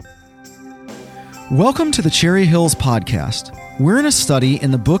Welcome to the Cherry Hills Podcast. We're in a study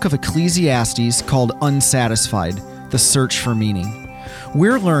in the book of Ecclesiastes called Unsatisfied, the Search for Meaning.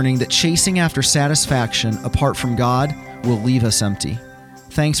 We're learning that chasing after satisfaction apart from God will leave us empty.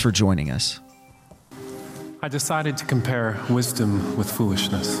 Thanks for joining us. I decided to compare wisdom with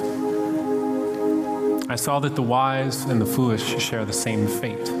foolishness. I saw that the wise and the foolish share the same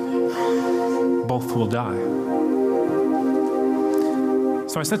fate. Both will die.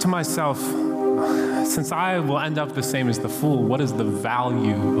 So I said to myself, since I will end up the same as the fool, what is the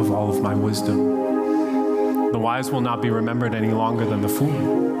value of all of my wisdom? The wise will not be remembered any longer than the fool.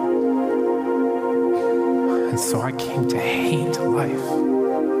 And so I came to hate life.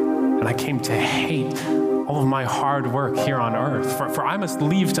 And I came to hate all of my hard work here on earth. For I must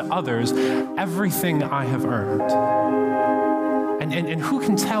leave to others everything I have earned. And who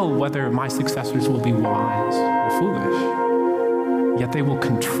can tell whether my successors will be wise or foolish? Yet they will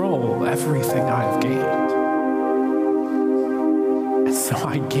control everything I have gained. And so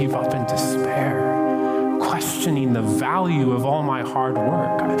I gave up in despair, questioning the value of all my hard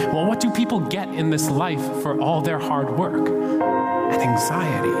work. Well, what do people get in this life for all their hard work? And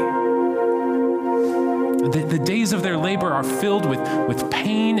anxiety. The days of their labor are filled with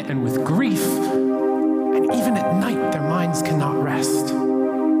pain and with grief. And even at night, their minds cannot rest.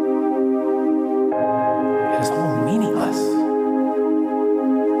 It is all meaningless.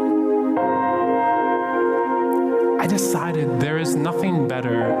 I decided there is nothing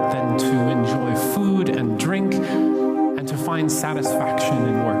better than to enjoy food and drink and to find satisfaction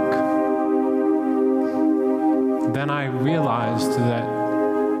in work. Then I realized that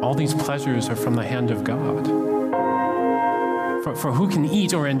all these pleasures are from the hand of God. For who can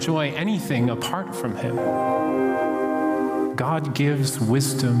eat or enjoy anything apart from Him? God gives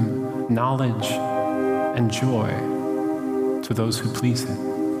wisdom, knowledge, and joy to those who please Him.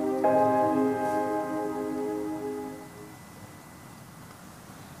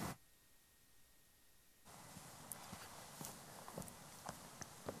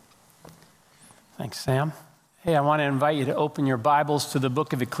 Thanks, Sam. Hey, I want to invite you to open your Bibles to the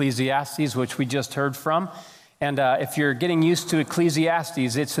book of Ecclesiastes, which we just heard from. And if you're getting used to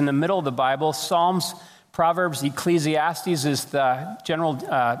Ecclesiastes, it's in the middle of the Bible. Psalms, Proverbs, Ecclesiastes is the general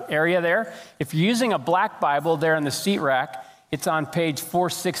area there. If you're using a black Bible there in the seat rack, it's on page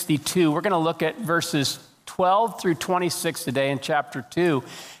 462. We're going to look at verses 12 through 26 today in chapter 2.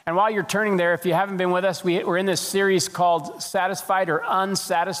 And while you're turning there, if you haven't been with us, we're in this series called Satisfied or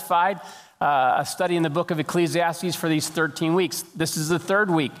Unsatisfied, a study in the book of Ecclesiastes for these 13 weeks. This is the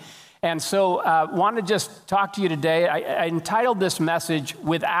third week. And so I want to just talk to you today. I entitled this message,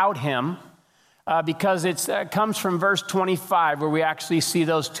 Without Him, because it comes from verse 25, where we actually see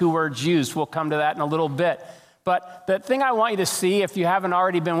those two words used. We'll come to that in a little bit. But the thing I want you to see, if you haven't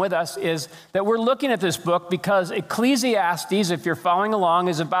already been with us, is that we're looking at this book because Ecclesiastes, if you're following along,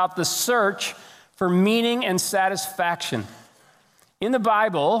 is about the search for meaning and satisfaction. In the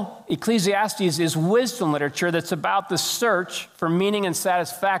Bible, Ecclesiastes is wisdom literature that's about the search for meaning and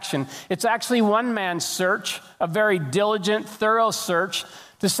satisfaction. It's actually one man's search, a very diligent, thorough search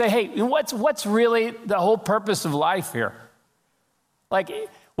to say, hey, what's really the whole purpose of life here? Like,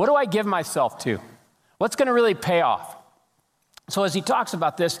 what do I give myself to? What's going to really pay off? So as he talks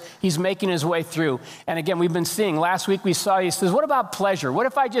about this, he's making his way through. And again, we've been seeing, last week we saw, he says, what about pleasure? What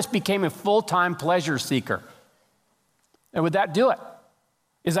if I just became a full-time pleasure seeker? And would that do it?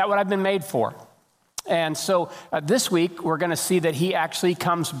 Is that what I've been made for? And so this week, we're going to see that he actually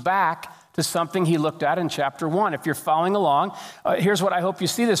comes back to something he looked at in chapter 1. If you're following along, here's what I hope you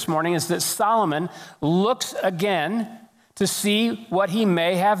see this morning, is that Solomon looks again to see what he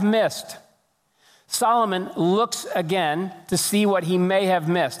may have missed. Solomon looks again to see what he may have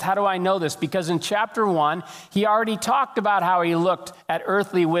missed. How do I know this? Because in chapter 1, he already talked about how he looked at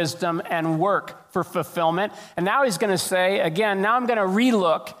earthly wisdom and work for fulfillment. And now he's going to say, again, now I'm going to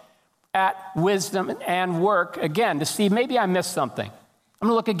relook at wisdom and work again to see maybe I missed something. I'm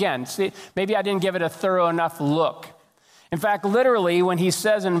going to look again, see maybe I didn't give it a thorough enough look. In fact, literally, when he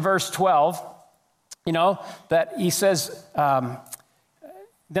says in verse 12, that he says,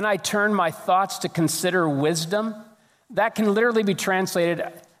 then I turn my thoughts to consider wisdom. That can literally be translated,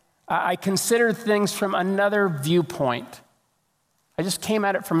 I considered things from another viewpoint. I just came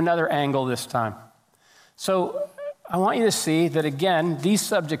at it from another angle this time. So I want you to see that, again, these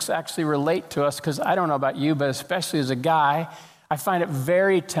subjects actually relate to us, because I don't know about you, but especially as a guy, I find it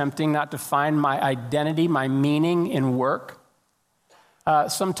very tempting not to find my identity, my meaning in work.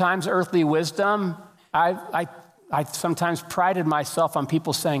 Sometimes earthly wisdom, I sometimes prided myself on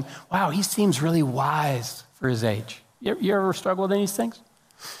people saying, wow, he seems really wise for his age. You ever struggle with any of these things?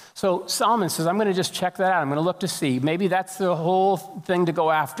 So Solomon says, I'm going to just check that out. I'm going to look to see. Maybe that's the whole thing to go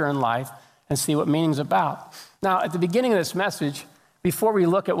after in life and see what meaning's about. Now, at the beginning of this message, before we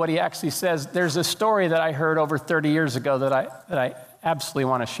look at what he actually says, there's a story that I heard over 30 years ago that I absolutely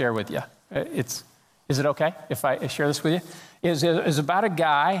want to share with you. Is it okay if I share this with you? It's about a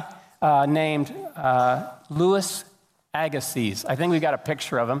guy named Louis Agassiz. I think we got a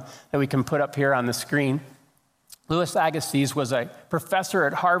picture of him that we can put up here on the screen. Louis Agassiz was a professor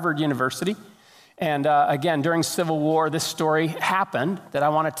at Harvard University. And again, during Civil War, this story happened that I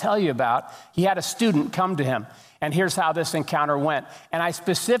want to tell you about. He had a student come to him, and here's how this encounter went. And I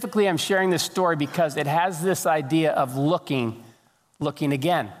specifically am sharing this story because it has this idea of looking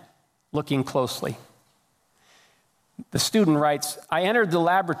again, looking closely. The student writes, I entered the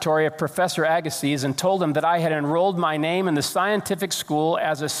laboratory of Professor Agassiz and told him that I had enrolled my name in the scientific school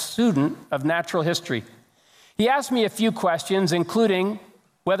as a student of natural history. He asked me a few questions, including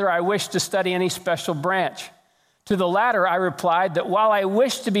whether I wished to study any special branch. To the latter, I replied that while I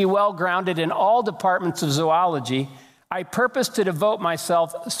wished to be well-grounded in all departments of zoology, I purposed to devote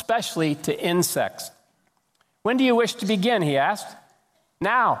myself especially to insects. When do you wish to begin, he asked.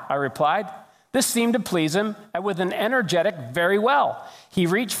 Now, I replied. This seemed to please him, and with an energetic, very well. He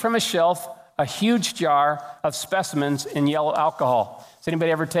reached from a shelf a huge jar of specimens in yellow alcohol. Has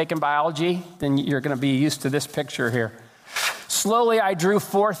anybody ever taken biology? Then you're going to be used to this picture here. Slowly, I drew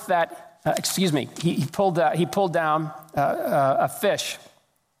forth that, he pulled down a fish.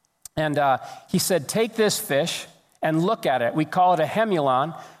 And he said, take this fish and look at it. We call it a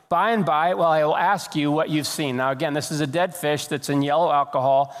hemulon. By and by, well, I will ask you what you've seen. Now, again, this is a dead fish that's in yellow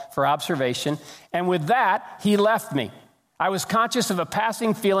alcohol for observation. And with that, he left me. I was conscious of a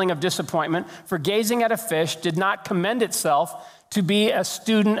passing feeling of disappointment, for gazing at a fish did not commend itself to be a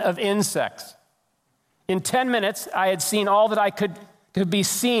student of insects. In 10 minutes, I had seen all that I could be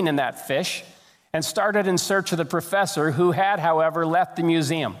seen in that fish and started in search of the professor, who had, however, left the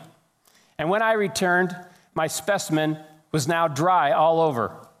museum. And when I returned, my specimen was now dry all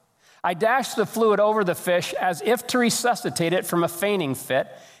over. I dashed the fluid over the fish as if to resuscitate it from a fainting fit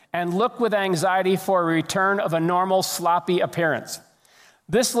and looked with anxiety for a return of a normal, sloppy appearance.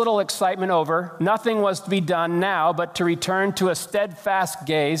 This little excitement over, nothing was to be done now but to return to a steadfast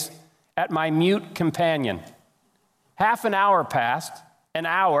gaze at my mute companion. Half an hour passed, an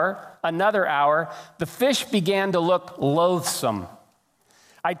hour, another hour. The fish began to look loathsome.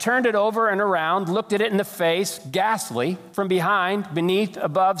 I turned it over and around, looked at it in the face, ghastly, from behind, beneath,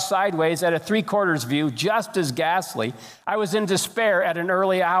 above, sideways, at a three-quarters view, just as ghastly. I was in despair at an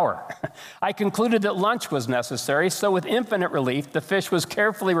early hour. I concluded that lunch was necessary, so with infinite relief, the fish was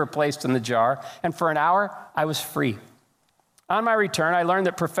carefully replaced in the jar, and for an hour, I was free. On my return, I learned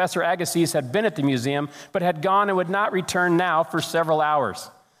that Professor Agassiz had been at the museum, but had gone and would not return now for several hours.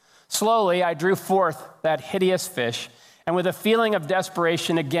 Slowly, I drew forth that hideous fish, and with a feeling of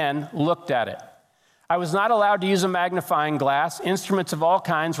desperation again, looked at it. I was not allowed to use a magnifying glass. Instruments of all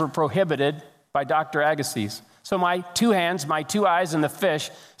kinds were prohibited by Dr. Agassiz. So my two hands, my two eyes, and the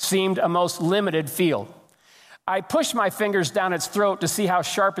fish seemed a most limited field. I pushed my fingers down its throat to see how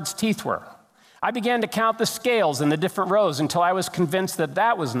sharp its teeth were. I began to count the scales in the different rows until I was convinced that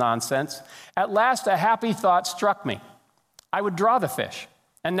that was nonsense. At last, a happy thought struck me. I would draw the fish.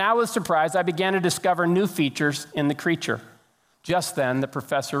 And now, with surprise, I began to discover new features in the creature. Just then, the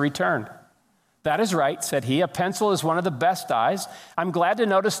professor returned. That is right, said he. A pencil is one of the best dyes. I'm glad to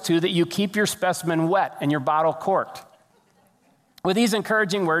notice, too, that you keep your specimen wet and your bottle corked. With these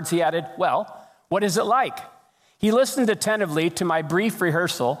encouraging words, he added, well, what is it like? He listened attentively to my brief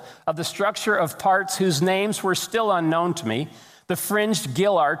rehearsal of the structure of parts whose names were still unknown to me, the fringed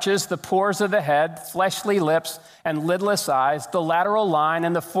gill arches, the pores of the head, fleshly lips and lidless eyes, the lateral line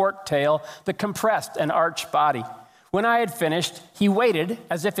and the forked tail, the compressed and arched body. When I had finished, he waited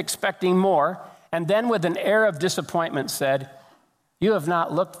as if expecting more, and then with an air of disappointment said, you have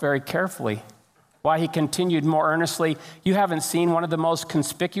not looked very carefully. Why, he continued more earnestly, you haven't seen one of the most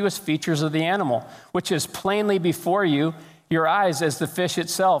conspicuous features of the animal, which is plainly before you, your eyes as the fish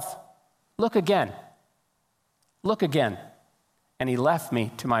itself. Look again. Look again. And he left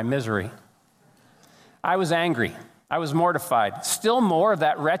me to my misery. I was angry. I was mortified. Still more of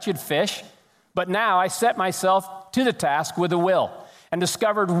that wretched fish. But now I set myself to the task with a will and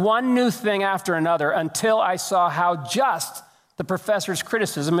discovered one new thing after another until I saw how just the professor's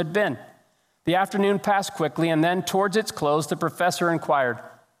criticism had been. The afternoon passed quickly, and then towards its close, the professor inquired,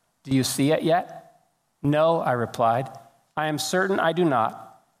 do you see it yet? No, I replied. I am certain I do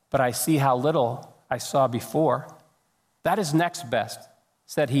not, but I see how little I saw before. That is next best.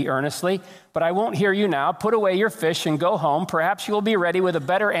 said he earnestly, "but I won't hear you now. Put away your fish and go home. Perhaps you will be ready with a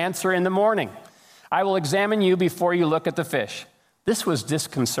better answer in the morning. I will examine you before you look at the fish." This was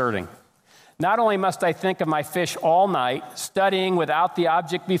disconcerting. Not only must I think of my fish all night, studying without the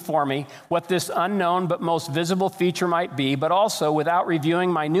object before me what this unknown but most visible feature might be, but also without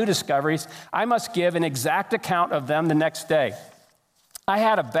reviewing my new discoveries, I must give an exact account of them the next day. I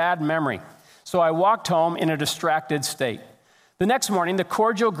had a bad memory, so I walked home in a distracted state. The next morning, the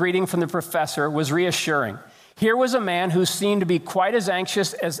cordial greeting from the professor was reassuring. Here was a man who seemed to be quite as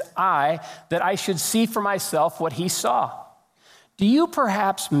anxious as I that I should see for myself what he saw. "Do you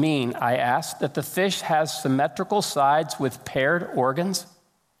perhaps mean," I asked, "that the fish has symmetrical sides with paired organs?"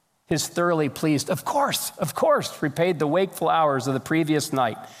 His thoroughly pleased, of course, repaid the wakeful hours of the previous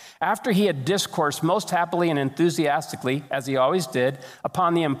night. After he had discoursed most happily and enthusiastically, as he always did,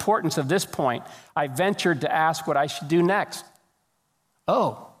 upon the importance of this point, I ventured to ask what I should do next.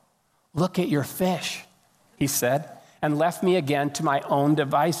 "Oh, look at your fish," he said, and left me again to my own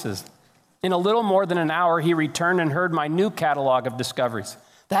devices. In a little more than an hour, he returned and heard my new catalog of discoveries.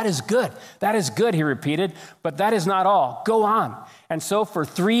 That is good, he repeated, "but that is not all. Go on." And so for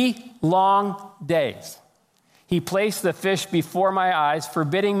 3 long days, he placed the fish before my eyes,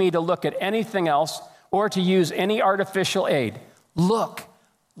 forbidding me to look at anything else or to use any artificial aid. "Look,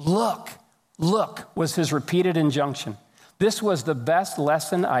 look, look," was his repeated injunction. This was the best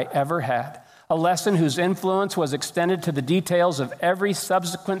lesson I ever had. A lesson whose influence was extended to the details of every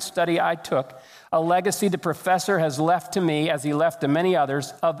subsequent study I took, a legacy the professor has left to me, as he left to many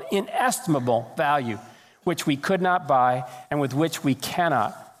others, of inestimable value, which we could not buy and with which we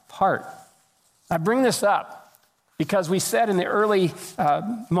cannot part. I bring this up because we said in the early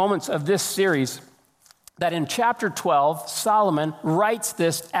moments of this series that in chapter 12, Solomon writes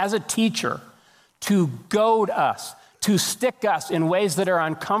this as a teacher to goad us, to stick us in ways that are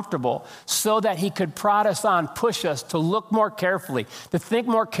uncomfortable so that he could prod us on, push us to look more carefully, to think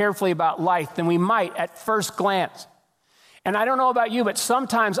more carefully about life than we might at first glance. And I don't know about you, but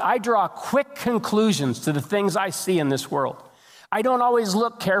sometimes I draw quick conclusions to the things I see in this world. I don't always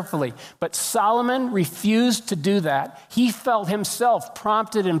look carefully, but Solomon refused to do that. He felt himself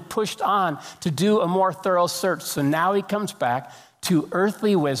prompted and pushed on to do a more thorough search. So now he comes back to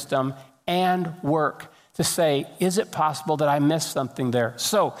earthly wisdom and work to say, is it possible that I missed something there?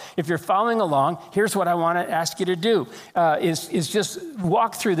 So if you're following along, here's what I want to ask you to do, is just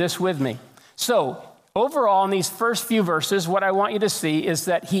walk through this with me. So overall, in these first few verses, what I want you to see is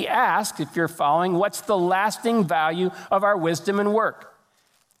that he asked, if you're following, what's the lasting value of our wisdom and work?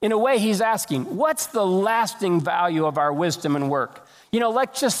 In a way, he's asking, what's the lasting value of our wisdom and work? You know,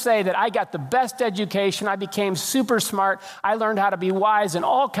 let's just say that I got the best education, I became super smart, I learned how to be wise in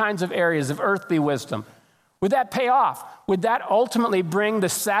all kinds of areas of earthly wisdom. Would that pay off? Would that ultimately bring the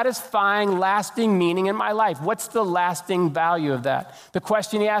satisfying, lasting meaning in my life? What's the lasting value of that? The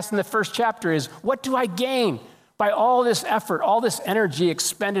question he asked in the first chapter is, what do I gain by all this effort, all this energy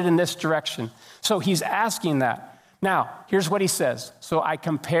expended in this direction? So he's asking that. Now, here's what he says. So I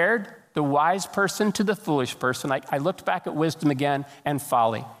compared the wise person to the foolish person. I looked back at wisdom again and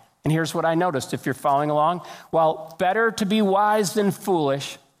folly. And here's what I noticed, if you're following along. While better to be wise than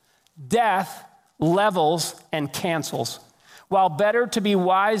foolish, death levels and cancels. While better to be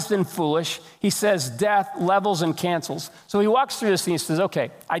wise than foolish, he says death levels and cancels. So he walks through this and he says,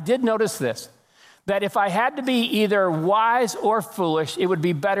 okay, I did notice this, that if I had to be either wise or foolish, it would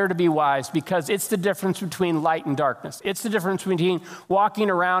be better to be wise because it's the difference between light and darkness. It's the difference between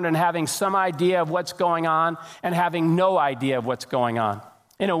walking around and having some idea of what's going on and having no idea of what's going on.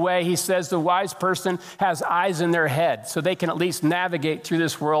 In a way, he says the wise person has eyes in their head, so they can at least navigate through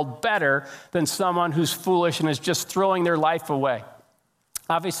this world better than someone who's foolish and is just throwing their life away.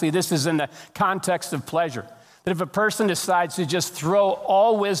 Obviously, this is in the context of pleasure. That if a person decides to just throw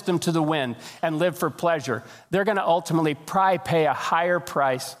all wisdom to the wind and live for pleasure, they're going to ultimately probably pay a higher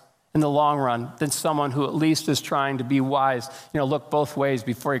price in the long run than someone who at least is trying to be wise, look both ways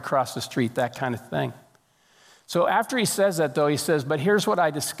before he crosses the street, that kind of thing. So after he says that, though, he says, but here's what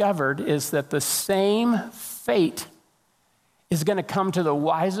I discovered is that the same fate is going to come to the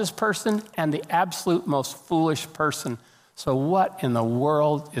wisest person and the absolute most foolish person. So what in the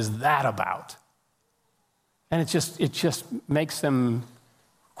world is that about? And it just makes them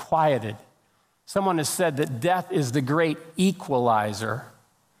quieted. Someone has said that death is the great equalizer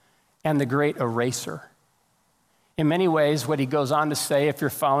and the great eraser. In many ways, what he goes on to say, if you're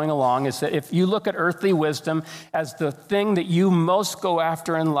following along, is that if you look at earthly wisdom as the thing that you most go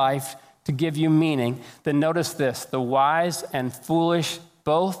after in life to give you meaning, then notice this, the wise and foolish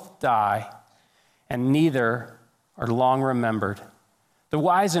both die, and neither are long remembered. The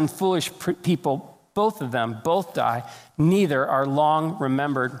wise and foolish people, both of them, both die. Neither are long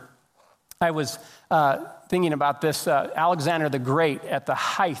remembered. I was thinking about this. Alexander the Great, at the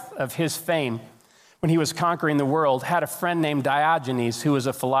height of his fame, when he was conquering the world, had a friend named Diogenes who was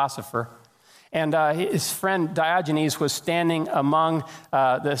a philosopher. And his friend Diogenes was standing among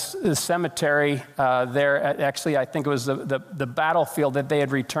the cemetery there. Actually, I think it was the battlefield that they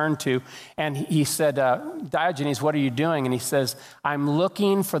had returned to. And he said, Diogenes, what are you doing? And he says, I'm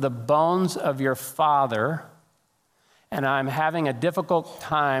looking for the bones of your father, and I'm having a difficult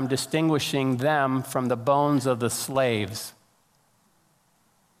time distinguishing them from the bones of the slaves.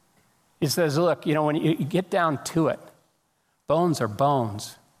 He says, look, when you get down to it, bones are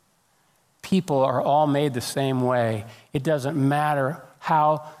bones. People are all made the same way. It doesn't matter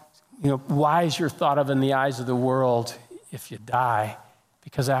how wise you're thought of in the eyes of the world if you die,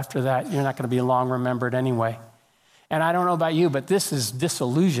 because after that, you're not going to be long remembered anyway. And I don't know about you, but this is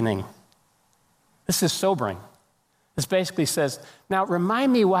disillusioning. This is sobering. This basically says, now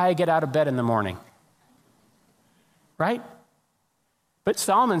remind me why I get out of bed in the morning. Right? But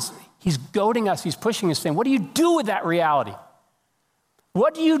Solomon's, he's goading us, he's pushing us, saying, what do you do with that reality?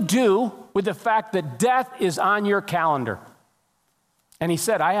 What do you do with the fact that death is on your calendar? And he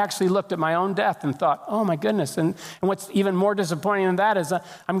said, I actually looked at my own death and thought, oh my goodness. And what's even more disappointing than that is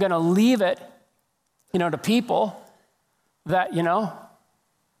I'm going to leave it, to people that,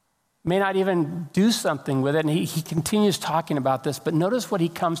 may not even do something with it. And he continues talking about this. But notice what he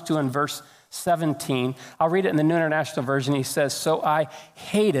comes to in verse 17. I'll read it in the New International Version. He says, so I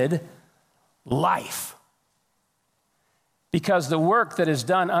hated life, because the work that is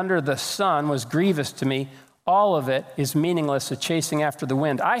done under the sun was grievous to me. All of it is meaningless, a chasing after the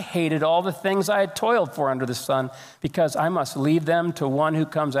wind. I hated all the things I had toiled for under the sun, because I must leave them to one who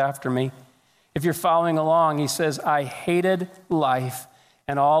comes after me. If you're following along, he says, I hated life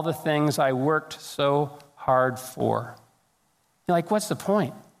and all the things I worked so hard for. You're like, what's the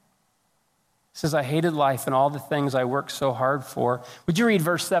point? He says, I hated life and all the things I worked so hard for. Would you read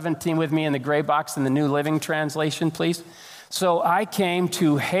verse 17 with me in the gray box in the New Living Translation, please? So I came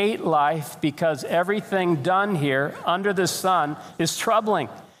to hate life because everything done here under the sun is troubling.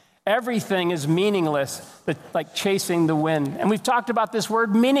 Everything is meaningless, like chasing the wind. And we've talked about this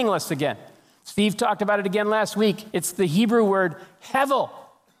word meaningless again. Steve talked about it again last week. It's the Hebrew word hevel.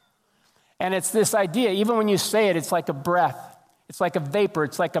 And it's this idea, even when you say it, it's like a breath. It's like a vapor.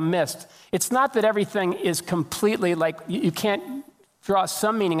 It's like a mist. It's not that everything is completely like, you can't draw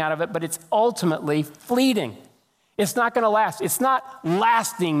some meaning out of it, but it's ultimately fleeting. It's not going to last. It's not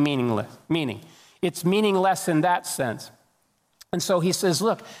lasting meaning. It's meaningless in that sense. And so he says,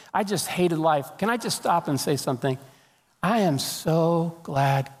 look, I just hated life. Can I just stop and say something? I am so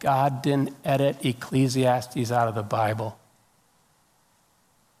glad God didn't edit Ecclesiastes out of the Bible.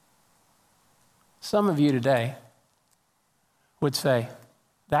 Some of you today would say,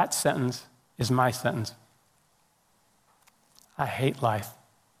 that sentence is my sentence. I hate life.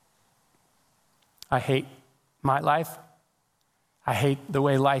 I hate my life. I hate the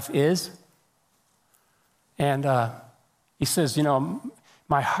way life is. And he says,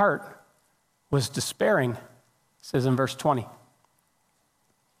 my heart was despairing, says in verse 20.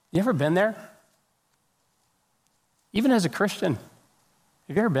 You ever been there? Even as a Christian,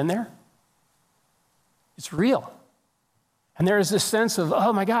 have you ever been there? It's real. And there is this sense of,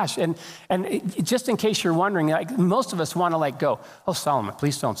 oh my gosh, and just in case you're wondering, like, most of us want to go, oh Solomon,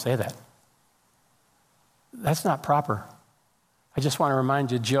 please don't say that. That's not proper. I just want to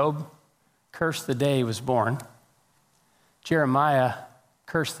remind you, Job cursed the day he was born. Jeremiah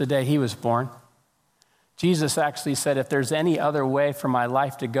cursed the day he was born. Jesus actually said, if there's any other way for my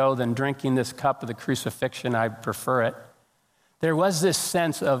life to go than drinking this cup of the crucifixion, I prefer it. There was this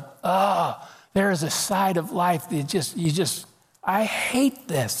sense of, there is a side of life that I hate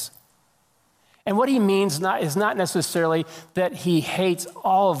this. And what he means is not necessarily that he hates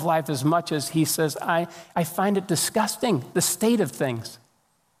all of life as much as he says, I find it disgusting, the state of things.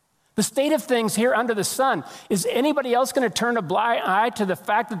 The state of things here under the sun. Is anybody else going to turn a blind eye to the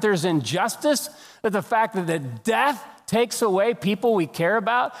fact that there's injustice, that the fact that the death takes away people we care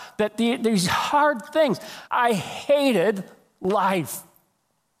about, that these hard things? I hated life.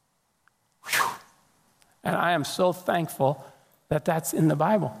 Whew. And I am so thankful that that's in the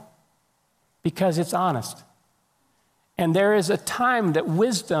Bible, because it's honest. And there is a time that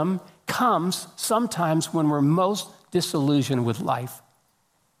wisdom comes sometimes when we're most disillusioned with life.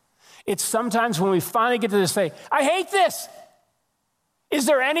 It's sometimes when we finally get to this say, I hate this. Is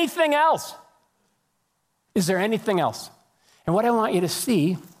there anything else? Is there anything else? And what I want you to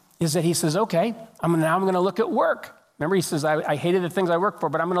see is that he says, okay, I'm going to look at work. Remember, he says, I hated the things I work for,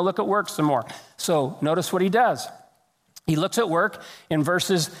 but I'm going to look at work some more. So notice what he does. He looks at work in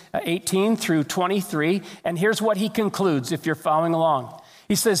verses 18 through 23, and here's what he concludes if you're following along.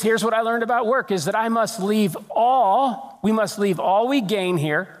 He says, here's what I learned about work, is that we must leave all we gain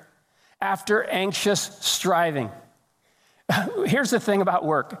here after anxious striving. Here's the thing about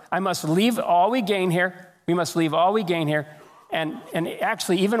work. I must leave all we gain here. We must leave all we gain here. And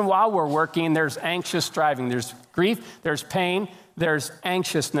actually, even while we're working, there's anxious striving. There's grief, there's pain, there's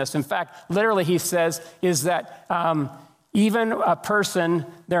anxiousness. In fact, literally he says is that even a person,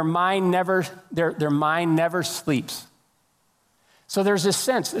 their mind never sleeps. So there's this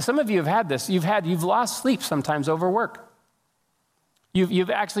sense, some of you have had this, you've lost sleep sometimes over work. You've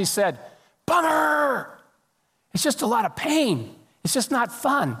actually said, bummer! It's just a lot of pain. It's just not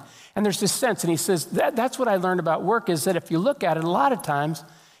fun. And there's this sense, and he says, that's what I learned about work, is that if you look at it, a lot of times,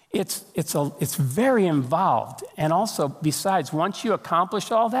 it's very involved. And also, besides, once you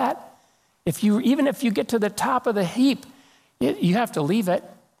accomplish all that, even if you get to the top of the heap, you have to leave it.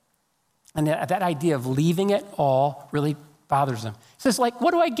 And that idea of leaving it all really bothers him. He says, like,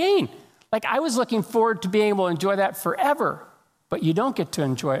 what do I gain? Like, I was looking forward to being able to enjoy that forever. But you don't get to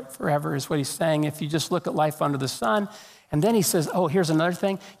enjoy it forever, is what he's saying, if you just look at life under the sun. And then he says, oh, here's another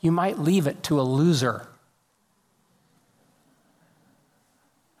thing. You might leave it to a loser.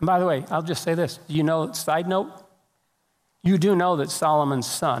 And by the way, I'll just say this. Side note, you do know that Solomon's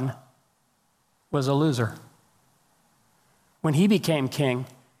son was a loser. When he became king,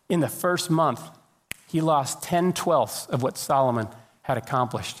 in the first month, he lost 10/12 of what Solomon had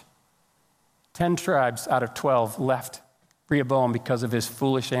accomplished. 10 tribes out of 12 left Rehoboam because of his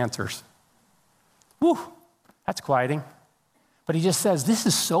foolish answers. Whew, that's quieting. But he just says, this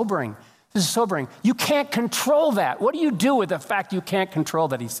is sobering. This is sobering. You can't control that. What do you do with the fact you can't control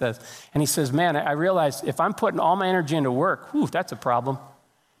that, he says. And he says, man, I realize if I'm putting all my energy into work, that's a problem.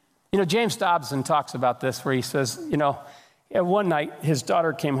 James Dobson talks about this where he says, one night his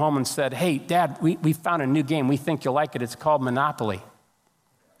daughter came home and said, hey, Dad, we found a new game. We think you'll like it. It's called Monopoly.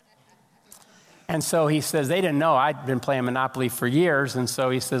 And so he says, they didn't know I'd been playing Monopoly for years. And so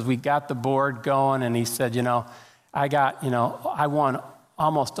he says, we got the board going. And he said, I won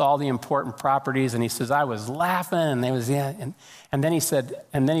almost all the important properties. And he says, I was laughing. And they was, yeah. And then he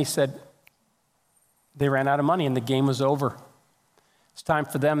said, they ran out of money and the game was over. It's time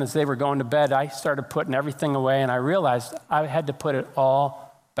for them as they were going to bed. I started putting everything away and I realized I had to put it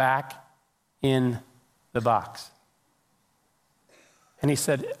all back in the box. And he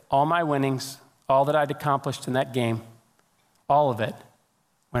said, all my winnings, all that I'd accomplished in that game, all of it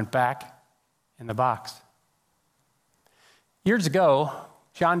went back in the box. Years ago,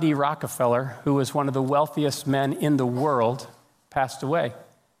 John D. Rockefeller, who was one of the wealthiest men in the world, passed away.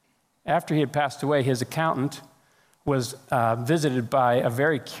 After he had passed away, his accountant was visited by a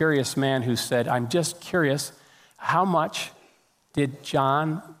very curious man who said, I'm just curious, how much did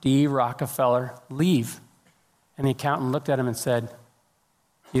John D. Rockefeller leave? And the accountant looked at him and said,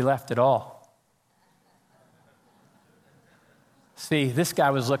 he left it all. See, this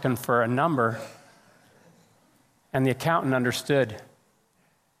guy was looking for a number, and the accountant understood,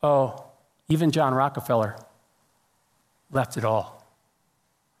 oh, even John Rockefeller left it all.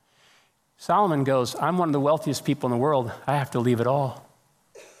 Solomon goes, I'm one of the wealthiest people in the world. I have to leave it all.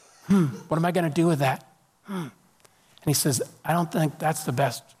 What am I going to do with that? And he says, I don't think that's the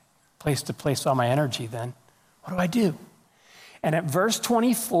best place to place all my energy then. What do I do? And at verse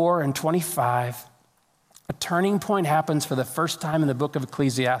 24 and 25, a turning point happens for the first time in the book of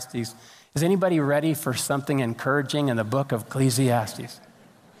Ecclesiastes. Is anybody ready for something encouraging in the book of Ecclesiastes?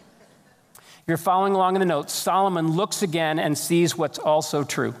 You're following along in the notes. Solomon looks again and sees what's also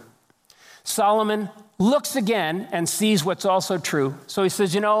true. Solomon looks again and sees what's also true. So he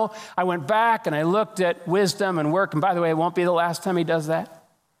says, I went back and I looked at wisdom and work. And by the way, it won't be the last time he does that.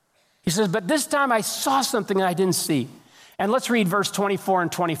 He says, but this time I saw something I didn't see. And let's read verse 24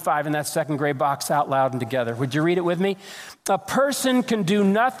 and 25 in that second gray box out loud and together. Would you read it with me? A person can do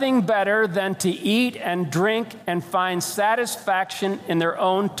nothing better than to eat and drink and find satisfaction in their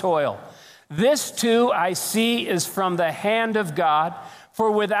own toil. This too I see is from the hand of God,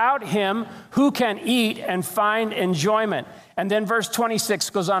 for without him, who can eat and find enjoyment? And then verse 26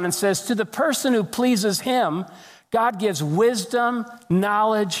 goes on and says, to the person who pleases him, God gives wisdom,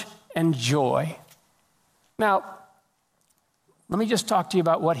 knowledge, and joy. Now, let me just talk to you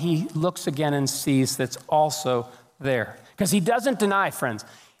about what he looks again and sees that's also there. Because he doesn't deny, friends.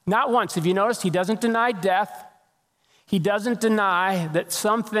 Not once. Have you noticed? He doesn't deny death. He doesn't deny that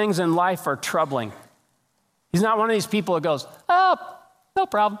some things in life are troubling. He's not one of these people that goes, oh, no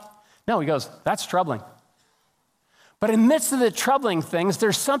problem. No, he goes, that's troubling. But in the midst of the troubling things,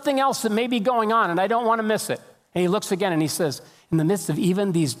 there's something else that may be going on, and I don't want to miss it. And he looks again and he says, in the midst of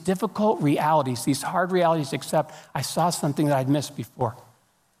even these difficult realities, these hard realities to accept, I saw something that I'd missed before.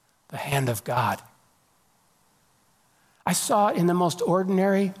 The hand of God. I saw in the most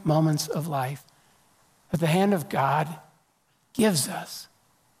ordinary moments of life that the hand of God gives us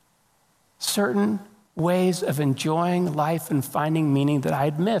certain ways of enjoying life and finding meaning that I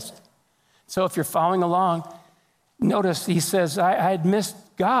had missed. So if you're following along, notice he says, I had missed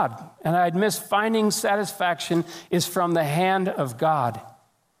God, and I had missed finding satisfaction is from the hand of God.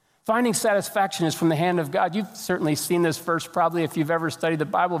 Finding satisfaction is from the hand of God. You've certainly seen this verse probably if you've ever studied the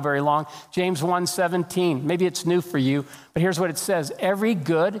Bible very long. James 1:17. Maybe it's new for you, but here's what it says. Every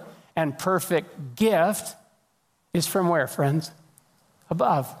good and perfect gift is from where, friends?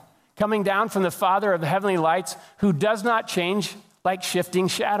 Above. Coming down from the Father of the heavenly lights, who does not change like shifting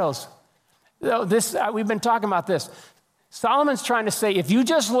shadows. We've been talking about this. Solomon's trying to say, if you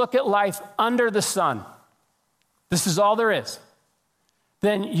just look at life under the sun, this is all there is,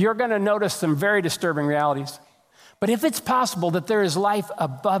 then you're going to notice some very disturbing realities. But if it's possible that there is life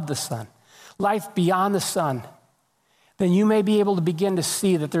above the sun, life beyond the sun, then you may be able to begin to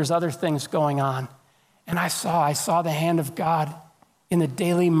see that there's other things going on. And I saw the hand of God in the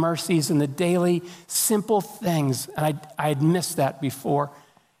daily mercies and the daily simple things. And I had missed that before.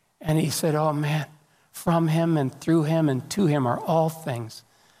 And he said, oh man, from him and through him and to him are all things.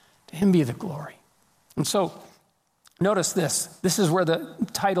 To him be the glory. And so notice this. This is where the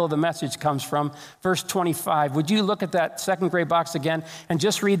title of the message comes from. Verse 25. Would you look at that second gray box again and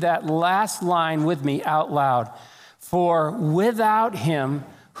just read that last line with me out loud? For without him,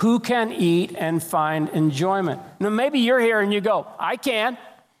 who can eat and find enjoyment? Now maybe you're here and you go, I can.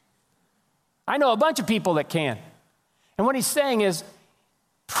 I know a bunch of people that can. And what he's saying is,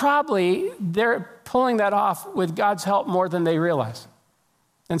 probably they're pulling that off with God's help more than they realize.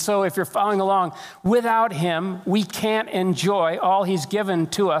 And so if you're following along, without him, we can't enjoy all he's given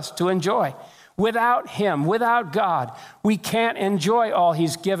to us to enjoy. Without him, without God, we can't enjoy all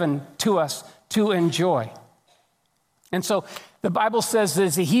he's given to us to enjoy. And so the Bible says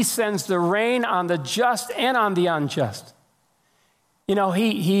that he sends the rain on the just and on the unjust. You know,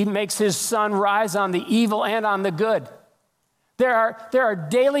 he makes his sun rise on the evil and on the good. There are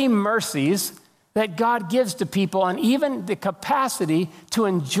daily mercies that God gives to people, and even the capacity to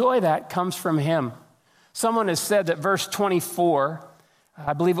enjoy that comes from him. Someone has said that verse 24,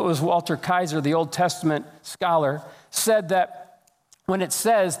 I believe it was Walter Kaiser, the Old Testament scholar, said that when it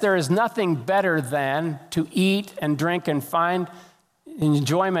says there is nothing better than to eat and drink and find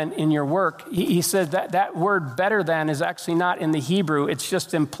enjoyment in your work, he said that word better than is actually not in the Hebrew. It's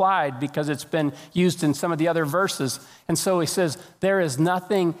just implied because it's been used in some of the other verses. And so he says, there is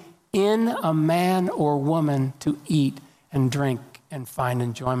nothing in a man or woman to eat and drink and find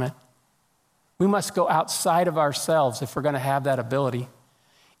enjoyment. We must go outside of ourselves if we're going to have that ability.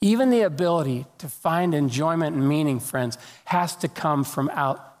 Even the ability to find enjoyment and meaning, friends, has to come from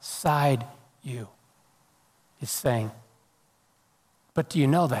outside you, he's saying. But do you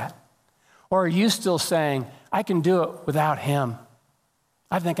know that? Or are you still saying, I can do it without him?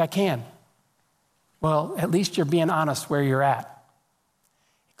 I think I can. Well, at least you're being honest where you're at.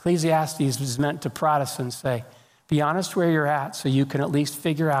 Ecclesiastes is meant to Protestants say, be honest where you're at so you can at least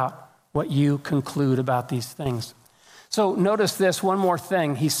figure out what you conclude about these things. So notice this, one more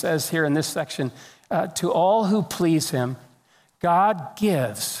thing he says here in this section. To all who please him, God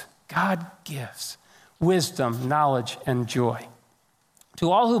gives wisdom, knowledge, and joy. To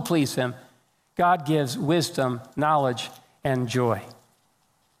all who please him, God gives wisdom, knowledge, and joy.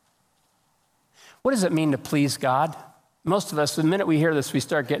 What does it mean to please God? Most of us, the minute we hear this, we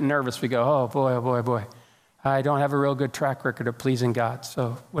start getting nervous. We go, oh boy, oh boy, oh boy. I don't have a real good track record of pleasing God.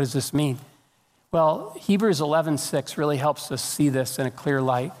 So what does this mean? Well, Hebrews 11:6 really helps us see this in a clear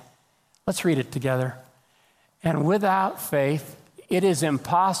light. Let's read it together. And without faith, it is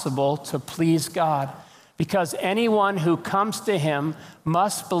impossible to please God, because anyone who comes to him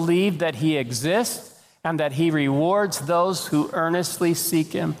must believe that he exists and that he rewards those who earnestly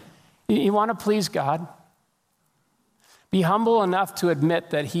seek him. You want to please God? Be humble enough to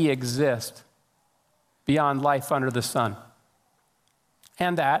admit that he exists beyond life under the sun,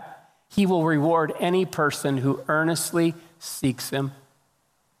 and that he will reward any person who earnestly seeks him.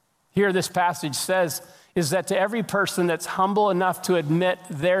 Here this passage says is that to every person that's humble enough to admit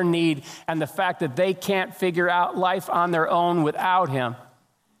their need and the fact that they can't figure out life on their own without him,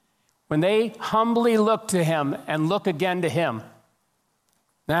 when they humbly look to him and look again to him,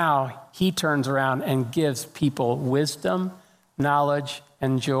 now he turns around and gives people wisdom, knowledge,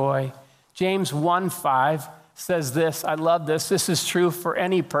 and joy. James 1:5 says this. I love this. This is true for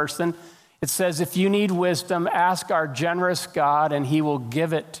any person. It says, if you need wisdom, ask our generous God and he will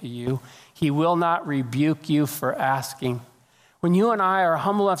give it to you. He will not rebuke you for asking. When you and I are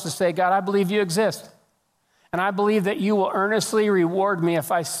humble enough to say, God, I believe you exist. And I believe that you will earnestly reward me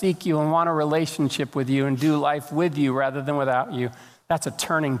if I seek you and want a relationship with you and do life with you rather than without you. That's a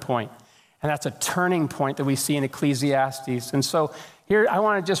turning point. And that's a turning point that we see in Ecclesiastes. And so here, I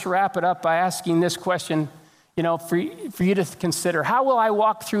want to just wrap it up by asking this question, for you to consider. How will I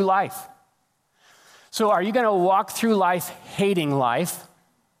walk through life? So are you going to walk through life hating life?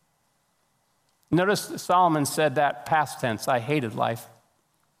 Notice Solomon said that past tense, I hated life.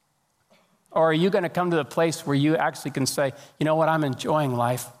 Or are you going to come to the place where you actually can say, you know what, I'm enjoying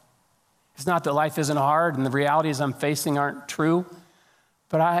life. It's not that life isn't hard and the realities I'm facing aren't true,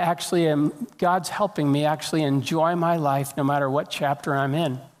 but I actually am, God's helping me actually enjoy my life no matter what chapter I'm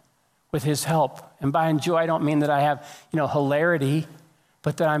in with his help. And by enjoy, I don't mean that I have, hilarity,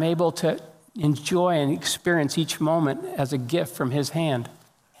 but that I'm able to enjoy and experience each moment as a gift from his hand.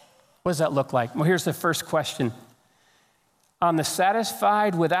 What does that look like? Well, here's the first question. On the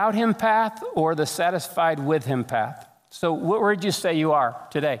satisfied without him path or the satisfied with him path? So where did you say you are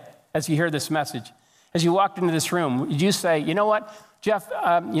today as you hear this message? As you walked into this room, did you say, you know what, Jeff,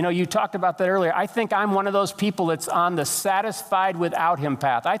 you talked about that earlier. I think I'm one of those people that's on the satisfied without him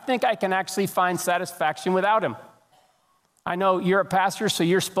path. I think I can actually find satisfaction without him. I know you're a pastor, so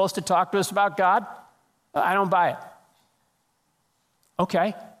you're supposed to talk to us about God. I don't buy it.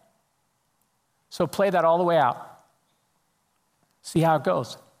 Okay. So play that all the way out. See how it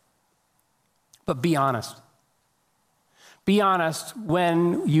goes. But be honest. Be honest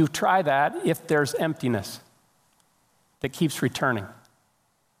when you try that if there's emptiness that keeps returning.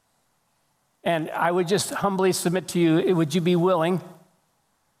 And I would just humbly submit to you, would you be willing,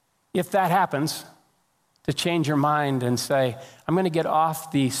 if that happens, to change your mind and say, I'm going to get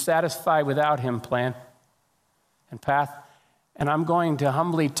off the satisfied without him plan and path, and I'm going to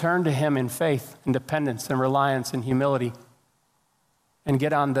humbly turn to him in faith and dependence and reliance and humility and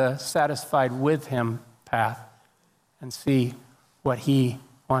get on the satisfied with him path and see what he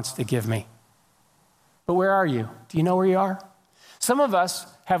wants to give me. But where are you? Do you know where you are? Some of us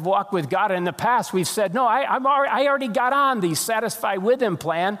have walked with God, and in the past we've said, no, I already got on the satisfied with him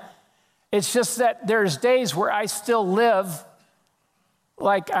plan. It's just that there's days where I still live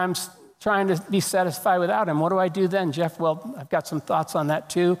like I'm trying to be satisfied without him. What do I do then, Jeff? Well, I've got some thoughts on that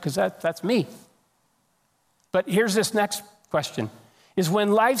too, because that's me. But here's this next question, is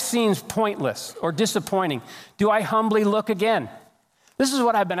when life seems pointless or disappointing, do I humbly look again? This is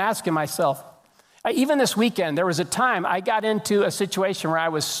what I've been asking myself. Even this weekend, there was a time I got into a situation where I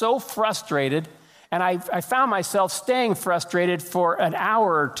was so frustrated, and I found myself staying frustrated for an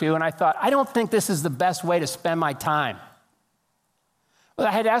hour or two, and I thought, I don't think this is the best way to spend my time. Well,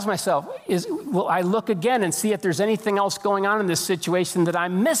 I had to ask myself, will I look again and see if there's anything else going on in this situation that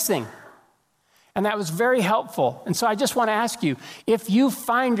I'm missing? And that was very helpful. And so I just want to ask you, if you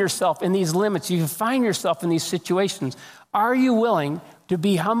find yourself in these limits, you find yourself in these situations, are you willing to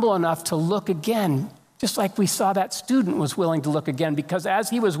be humble enough to look again, just like we saw that student was willing to look again? Because as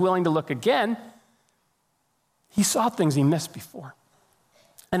he was willing to look again, he saw things he missed before.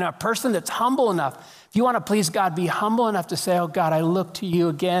 And a person that's humble enough, if you want to please God, be humble enough to say, oh God, I look to you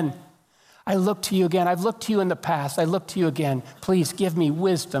again. I look to you again. I've looked to you in the past. I look to you again. Please give me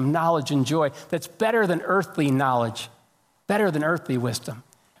wisdom, knowledge, and joy that's better than earthly knowledge, better than earthly wisdom,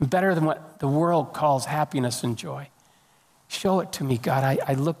 and better than what the world calls happiness and joy. Show it to me, God.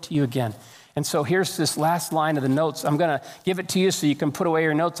 I look to you again. And so here's this last line of the notes. I'm going to give it to you so you can put away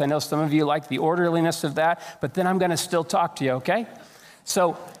your notes. I know some of you like the orderliness of that, but then I'm going to still talk to you, okay?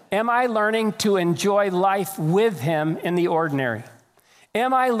 So, am I learning to enjoy life with him in the ordinary?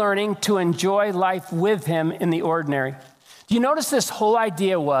 Am I learning to enjoy life with him in the ordinary? Do you notice this whole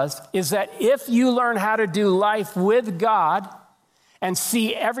idea is that if you learn how to do life with God and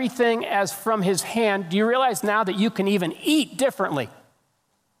see everything as from his hand, do you realize now that you can even eat differently?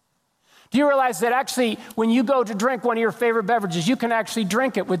 Do you realize that actually when you go to drink one of your favorite beverages, you can actually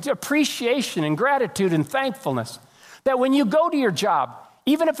drink it with appreciation and gratitude and thankfulness? That when you go to your job,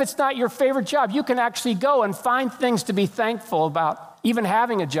 even if it's not your favorite job, you can actually go and find things to be thankful about, even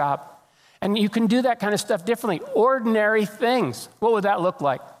having a job. And you can do that kind of stuff differently. Ordinary things. What would that look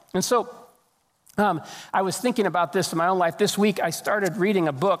like? And so I was thinking about this in my own life. This week, I started reading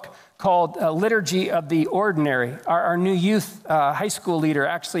a book called Liturgy of the Ordinary. Our new youth high school leader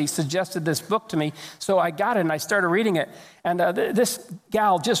actually suggested this book to me. So I got it and I started reading it. And this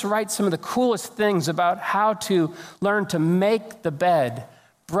gal just writes some of the coolest things about how to learn to make the bed,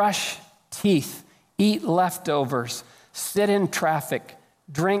 brush teeth, eat leftovers, sit in traffic,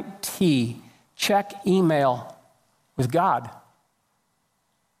 drink tea, check email with God.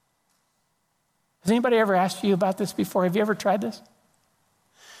 Has anybody ever asked you about this before? Have you ever tried this?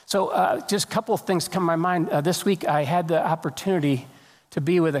 So just a couple of things come to my mind. This week I had the opportunity to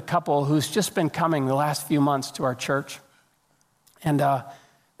be with a couple who's just been coming the last few months to our church. And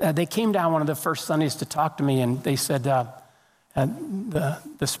they came down one of the first Sundays to talk to me, and they said, one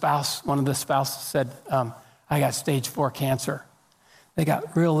of the spouses said, I got stage 4 cancer. They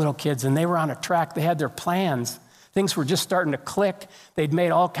got real little kids, and they were on a track. They had their plans. Things were just starting to click. They'd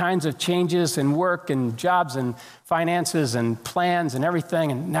made all kinds of changes in work and jobs and finances and plans and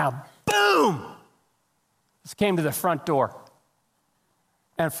everything. And now, boom, this came to the front door.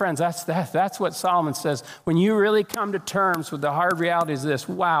 And friends, that's what Solomon says. When you really come to terms with the hard realities of this,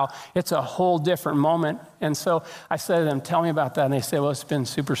 wow, it's a whole different moment. And so I said to them, tell me about that. And they said, well, it's been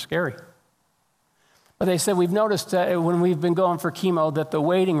super scary. But they said, we've noticed when we've been going for chemo that the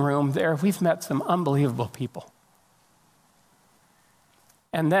waiting room there, we've met some unbelievable people.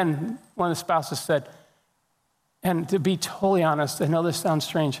 And then one of the spouses said, and to be totally honest, I know this sounds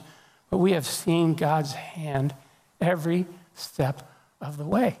strange, but we have seen God's hand every step of the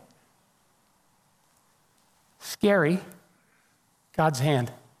way. Scary, God's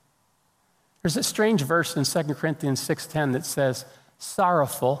hand. There's a strange verse in 2 Corinthians 6:10 that says,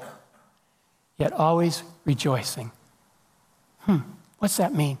 sorrowful, yet always rejoicing. What's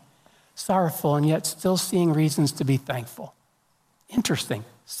that mean? Sorrowful and yet still seeing reasons to be thankful. Interesting,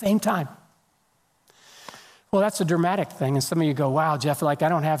 same time. Well, that's a dramatic thing. And some of you go, wow, Jeff, like I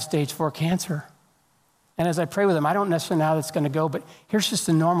don't have stage 4 cancer. And as I pray with them, I don't necessarily know how that's going to go, but here's just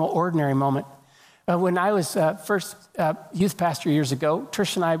a normal, ordinary moment. When I was first youth pastor years ago,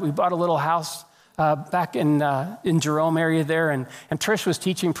 Trish and I, we bought a little house back in Jerome area there, and Trish was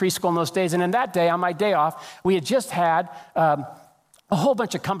teaching preschool in those days. And in that day, on my day off, we had just had a whole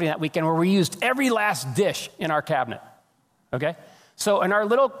bunch of company that weekend where we used every last dish in our cabinet, okay? So in our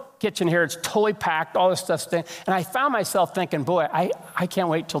little kitchen here, it's totally packed, all this stuff's in. And I found myself thinking, boy, I can't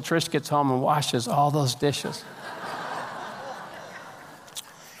wait till Trish gets home and washes all those dishes.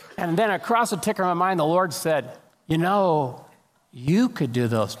 And then across the ticker of my mind, the Lord said, you know, you could do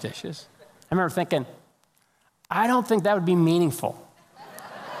those dishes. I remember thinking, I don't think that would be meaningful.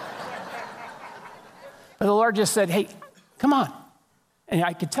 But the Lord just said, hey, come on. And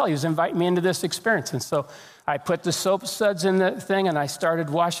I could tell he was inviting me into this experience. And so I put the soap suds in the thing and I started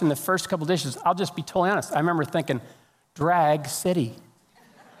washing the first couple dishes. I'll just be totally honest. I remember thinking, drag city.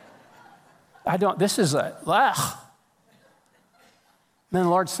 This is ugh. And then the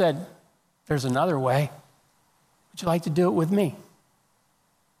Lord said, there's another way. Would you like to do it with me?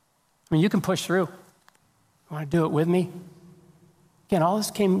 I mean, you can push through. You want to do it with me? Again, all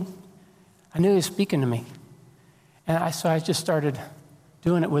this came, I knew he was speaking to me. And so I just started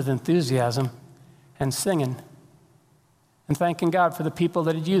doing it with enthusiasm and singing and thanking God for the people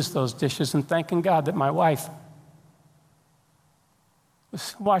that had used those dishes and thanking God that my wife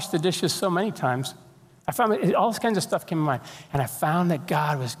washed the dishes so many times. I found all this kinds of stuff came to mind. And I found that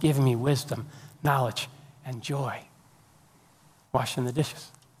God was giving me wisdom, knowledge, and joy washing the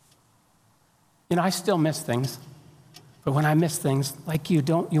dishes. You know, I still miss things. But when I miss things, like you,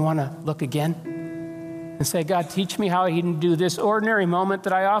 don't you want to look again and say, God, teach me how I can do this ordinary moment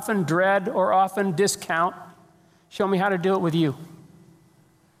that I often dread or often discount. Show me how to do it with you.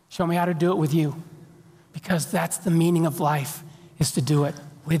 Show me how to do it with you. Because that's the meaning of life, is to do it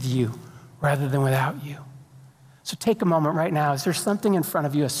with you rather than without you. So take a moment right now. Is there something in front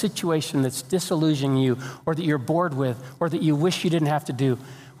of you, a situation that's disillusioning you or that you're bored with or that you wish you didn't have to do?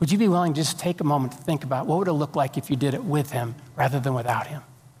 Would you be willing to just take a moment to think about what would it look like if you did it with him rather than without him?